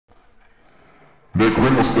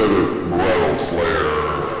Ringelstetter, Morels, Slayer.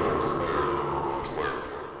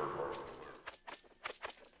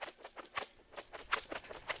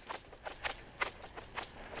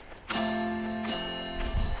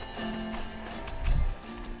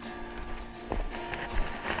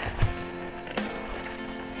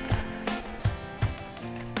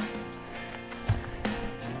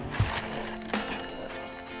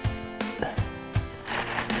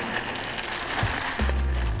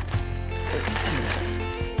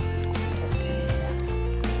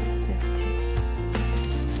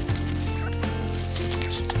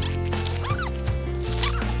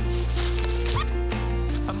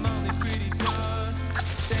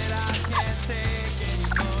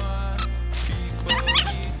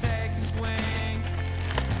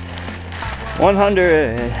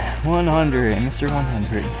 100, Mr.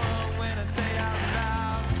 100.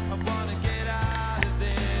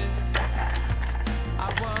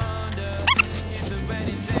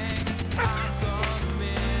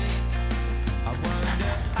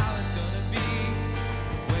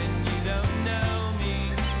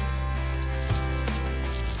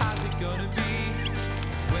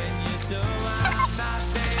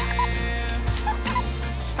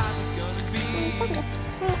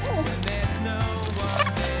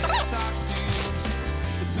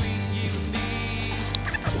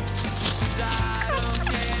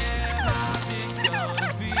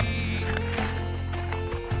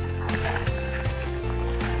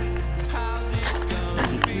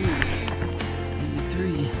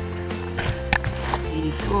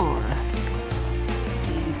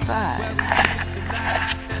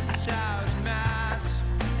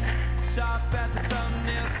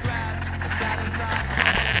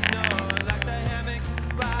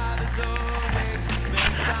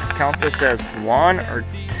 Count this as 1 or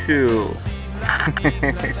 2.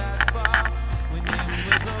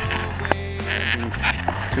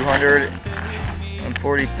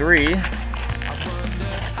 243.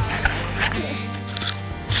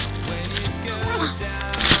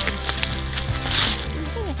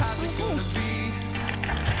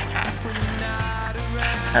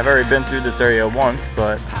 I've already been through this area once,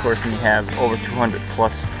 but of course when you have over 200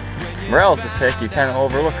 plus morels to pick, you kind of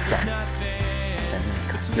overlook some. And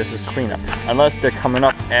this is cleanup. Unless they're coming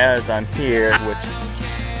up as I'm here, which,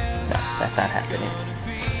 no, that's not happening.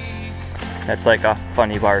 That's like a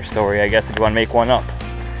funny bar story, I guess, if you want to make one up.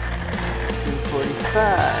 245.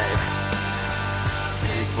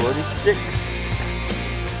 246.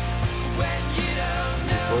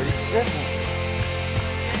 247.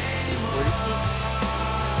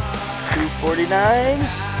 249.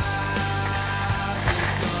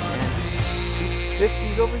 And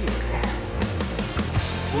 250's over here.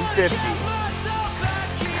 250.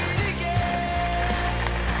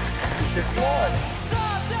 251.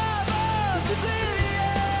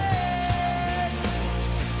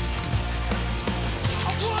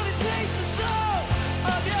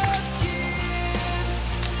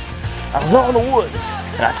 252. I was out in the woods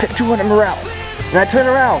and I picked 200 morels. And I turned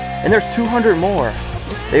around and there's 200 more.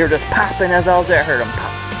 They were just popping as I was there. I heard them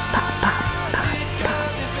pop, pop, pop, pop,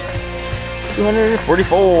 pop.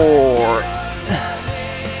 244.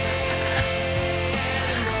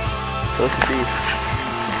 So this would be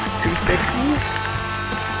 260.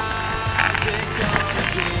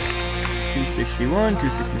 261,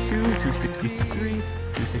 262, 263,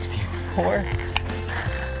 264,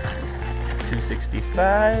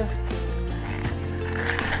 265,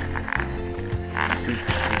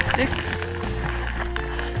 266.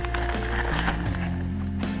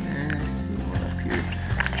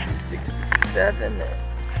 Seven.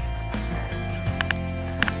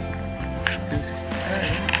 269.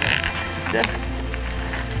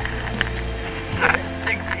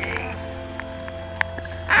 60.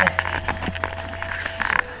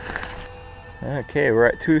 Okay, we're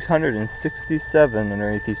at 267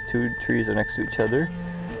 underneath these two trees are next to each other.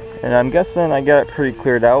 And I'm guessing I got it pretty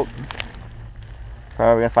cleared out.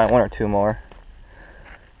 Probably gonna find 1 or 2 more.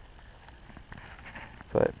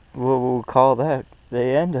 But we'll call that the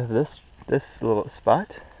end of this little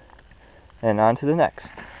spot, and on to the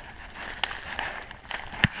next.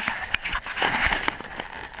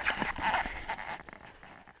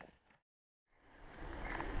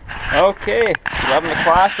 Okay, 11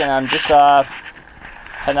 o'clock, and I'm just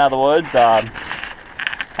heading out of the woods. I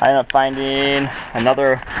ended up finding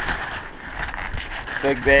another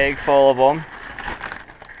big bag full of them.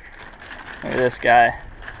 Look at this guy.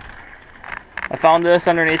 I found this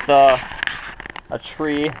underneath a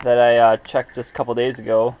tree that I checked just a couple days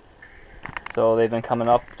ago. So they've been coming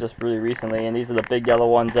up just really recently, and these are the big yellow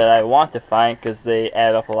ones that I want to find because they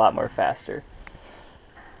add up a lot more faster.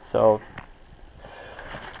 So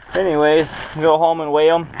Anyways, go home and weigh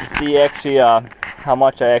them to see actually how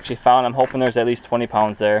much I actually found. I'm hoping there's at least 20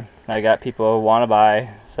 pounds there. I got people who want to buy,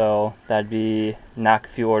 so that'd be knock a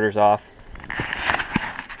few orders off.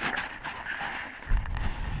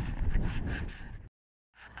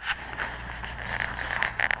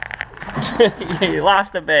 You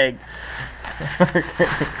lost a bag.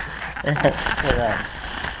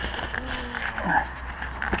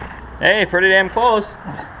 Hey, pretty damn close.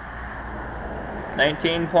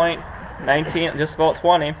 19.19, just about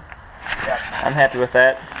 20. Yep. I'm happy with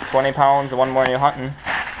that. 20 pounds, one more than you hunting.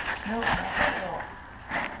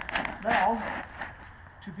 Now,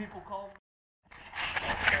 two people called.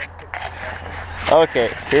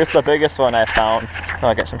 Okay, here's the biggest one I found. Oh,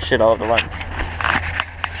 I got some shit all over the lens.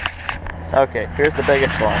 Okay, here's the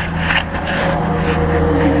biggest one.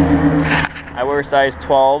 I wear size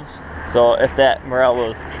 12s, so if that morel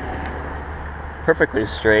was perfectly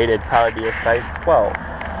straight, it'd probably be a size 12.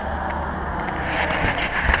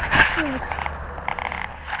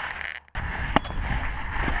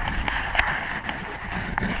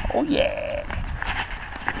 Oh yeah!